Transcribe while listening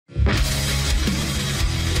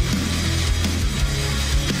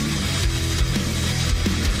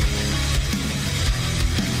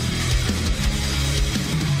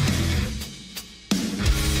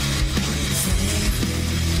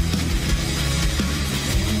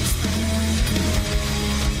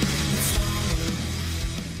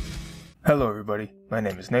Hello everybody, my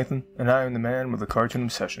name is Nathan, and I am the man with the cartoon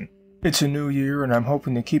obsession. It's a new year and I'm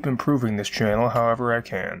hoping to keep improving this channel however I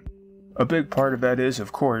can. A big part of that is,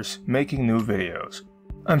 of course, making new videos.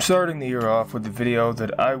 I'm starting the year off with a video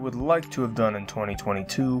that I would like to have done in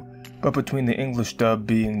 2022, but between the English dub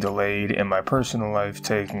being delayed and my personal life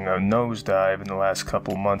taking a nosedive in the last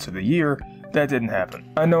couple months of the year, that didn't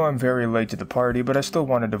happen. I know I'm very late to the party, but I still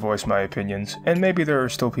wanted to voice my opinions, and maybe there are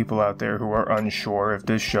still people out there who are unsure if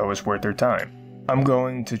this show is worth their time. I'm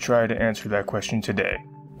going to try to answer that question today.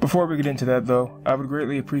 Before we get into that though, I would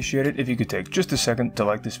greatly appreciate it if you could take just a second to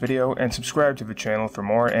like this video and subscribe to the channel for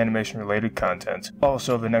more animation related content.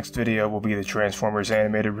 Also, the next video will be the Transformers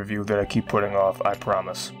animated review that I keep putting off, I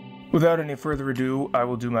promise. Without any further ado, I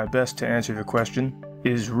will do my best to answer the question,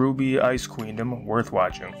 is RWBY Ice Queendom worth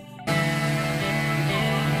watching?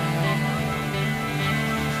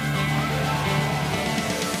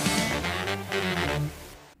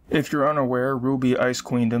 If you're unaware, RWBY Ice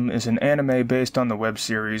Queendom is an anime based on the web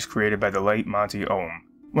series created by the late Monty Oum.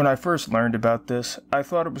 When I first learned about this, I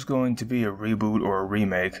thought it was going to be a reboot or a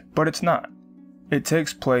remake, but it's not. It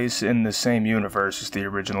takes place in the same universe as the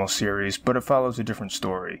original series, but it follows a different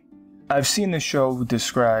story. I've seen the show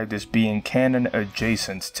described as being canon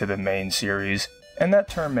adjacent to the main series, and that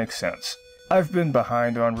term makes sense. I've been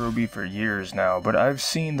behind on RWBY for years now, but I've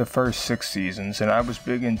seen the first 6 seasons and I was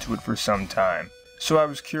big into it for some time. So I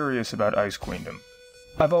was curious about Ice Queendom.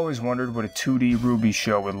 I've always wondered what a 2D RWBY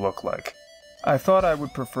show would look like. I thought I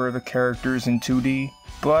would prefer the characters in 2D,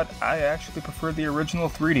 but I actually prefer the original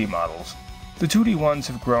 3D models. The 2D ones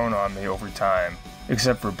have grown on me over time,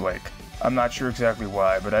 except for Blake. I'm not sure exactly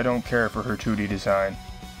why, but I don't care for her 2D design.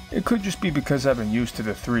 It could just be because I've been used to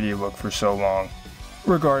the 3D look for so long.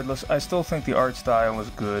 Regardless, I still think the art style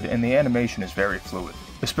is good and the animation is very fluid,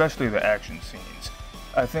 especially the action scenes.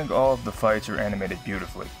 I think all of the fights are animated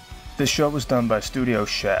beautifully. This show was done by Studio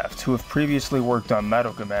Shaft, who have previously worked on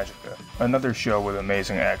Madoka Magica, another show with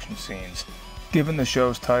amazing action scenes. Given the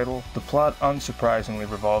show's title, the plot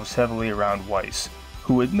unsurprisingly revolves heavily around Weiss,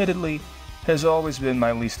 who admittedly has always been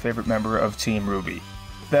my least favorite member of Team RWBY.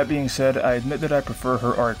 That being said, I admit that I prefer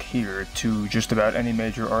her arc here to just about any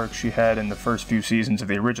major arc she had in the first few seasons of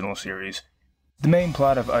the original series. The main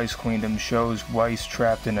plot of Ice Queendom shows Weiss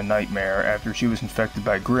trapped in a nightmare after she was infected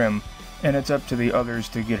by Grimm, and it's up to the others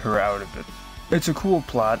to get her out of it. It's a cool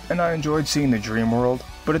plot, and I enjoyed seeing the dream world,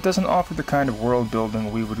 but it doesn't offer the kind of world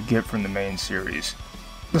building we would get from the main series.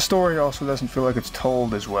 The story also doesn't feel like it's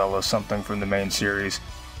told as well as something from the main series.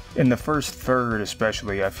 In the first third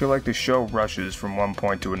especially, I feel like the show rushes from one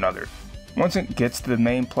point to another. Once it gets to the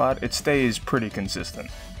main plot, it stays pretty consistent.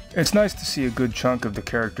 It's nice to see a good chunk of the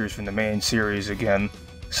characters from the main series again,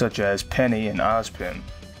 such as Penny and Ozpin.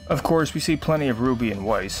 Of course, we see plenty of RWBY and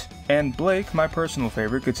Weiss, and Blake, my personal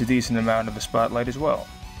favorite, gets a decent amount of the spotlight as well.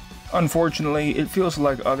 Unfortunately, it feels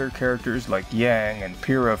like other characters like Yang and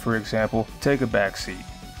Pyrrha, for example, take a backseat.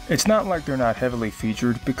 It's not like they're not heavily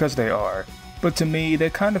featured, because they are, but to me, they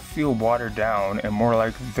kind of feel watered down and more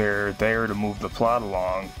like they're there to move the plot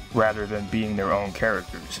along, rather than being their own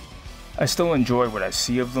characters. I still enjoy what I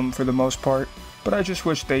see of them for the most part, but I just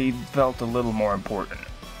wish they felt a little more important.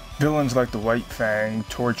 Villains like the White Fang,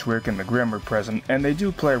 Torchwick, and the Grimm are present, and they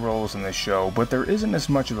do play roles in this show, but there isn't as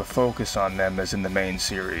much of a focus on them as in the main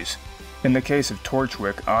series. In the case of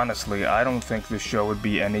Torchwick, honestly, I don't think this show would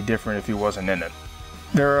be any different if he wasn't in it.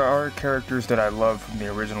 There are characters that I love from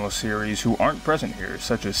the original series who aren't present here,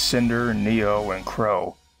 such as Cinder, Neo, and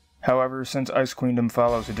Crow. However, since Ice Queendom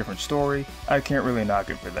follows a different story, I can't really knock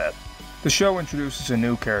it for that. The show introduces a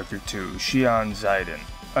new character too, Xian Zidane,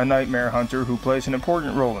 a nightmare hunter who plays an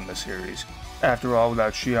important role in the series. After all,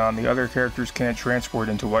 without Xian, the other characters can't transport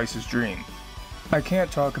into Weiss's dream. I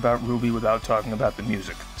can't talk about RWBY without talking about the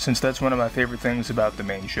music, since that's one of my favorite things about the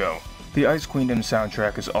main show. The Ice Queendom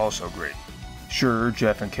soundtrack is also great. Sure,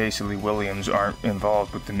 Jeff and Casey Lee Williams aren't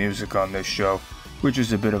involved with the music on this show, which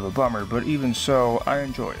is a bit of a bummer, but even so, I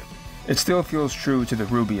enjoy it. It still feels true to the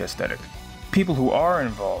RWBY aesthetic. People who are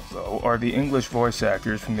involved, though, are the English voice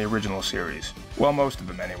actors from the original series. Well, most of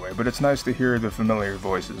them anyway, but it's nice to hear the familiar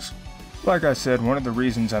voices. Like I said, one of the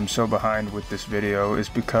reasons I'm so behind with this video is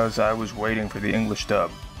because I was waiting for the English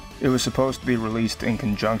dub. It was supposed to be released in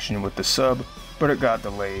conjunction with the sub, but it got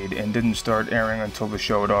delayed and didn't start airing until the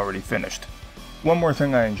show had already finished. One more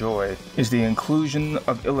thing I enjoy is the inclusion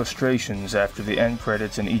of illustrations after the end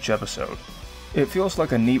credits in each episode. It feels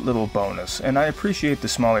like a neat little bonus, and I appreciate the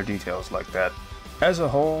smaller details like that. As a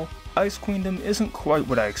whole, Ice Queendom isn't quite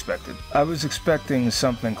what I expected. I was expecting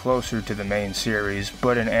something closer to the main series,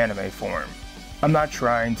 but in anime form. I'm not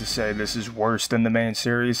trying to say this is worse than the main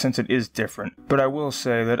series since it is different, but I will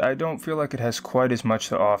say that I don't feel like it has quite as much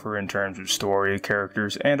to offer in terms of story,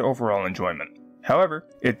 characters, and overall enjoyment. However,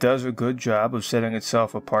 it does a good job of setting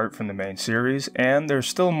itself apart from the main series, and there's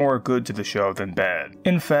still more good to the show than bad.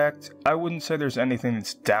 In fact, I wouldn't say there's anything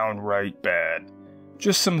that's downright bad.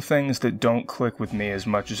 Just some things that don't click with me as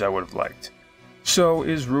much as I would have liked. So,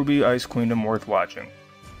 is RWBY Ice Queendom worth watching?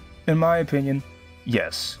 In my opinion,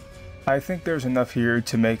 yes. I think there's enough here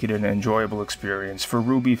to make it an enjoyable experience for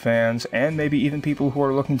RWBY fans and maybe even people who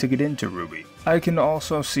are looking to get into RWBY. I can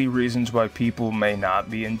also see reasons why people may not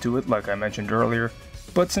be into it, like I mentioned earlier,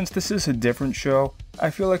 but since this is a different show, I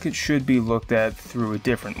feel like it should be looked at through a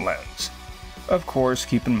different lens. Of course,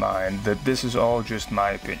 keep in mind that this is all just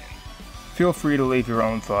my opinion. Feel free to leave your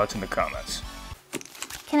own thoughts in the comments.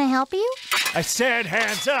 Can I help you? I said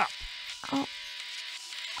hands up!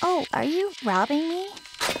 Oh, are you robbing me?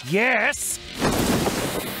 Yes!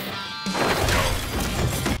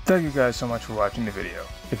 Thank you guys so much for watching the video.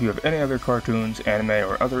 If you have any other cartoons, anime,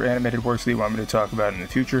 or other animated works that you want me to talk about in the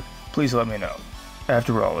future, please let me know.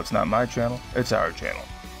 After all, it's not my channel, it's our channel.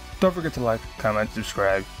 Don't forget to like, comment,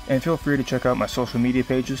 subscribe, and feel free to check out my social media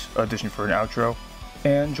pages, audition for an outro,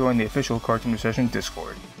 and join the official Cartoon Obsession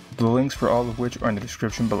Discord. The links for all of which are in the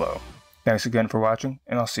description below. Thanks again for watching,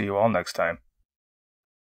 and I'll see you all next time.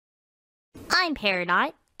 I'm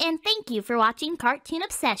Paradise, and thank you for watching Cartoon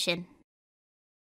Obsession.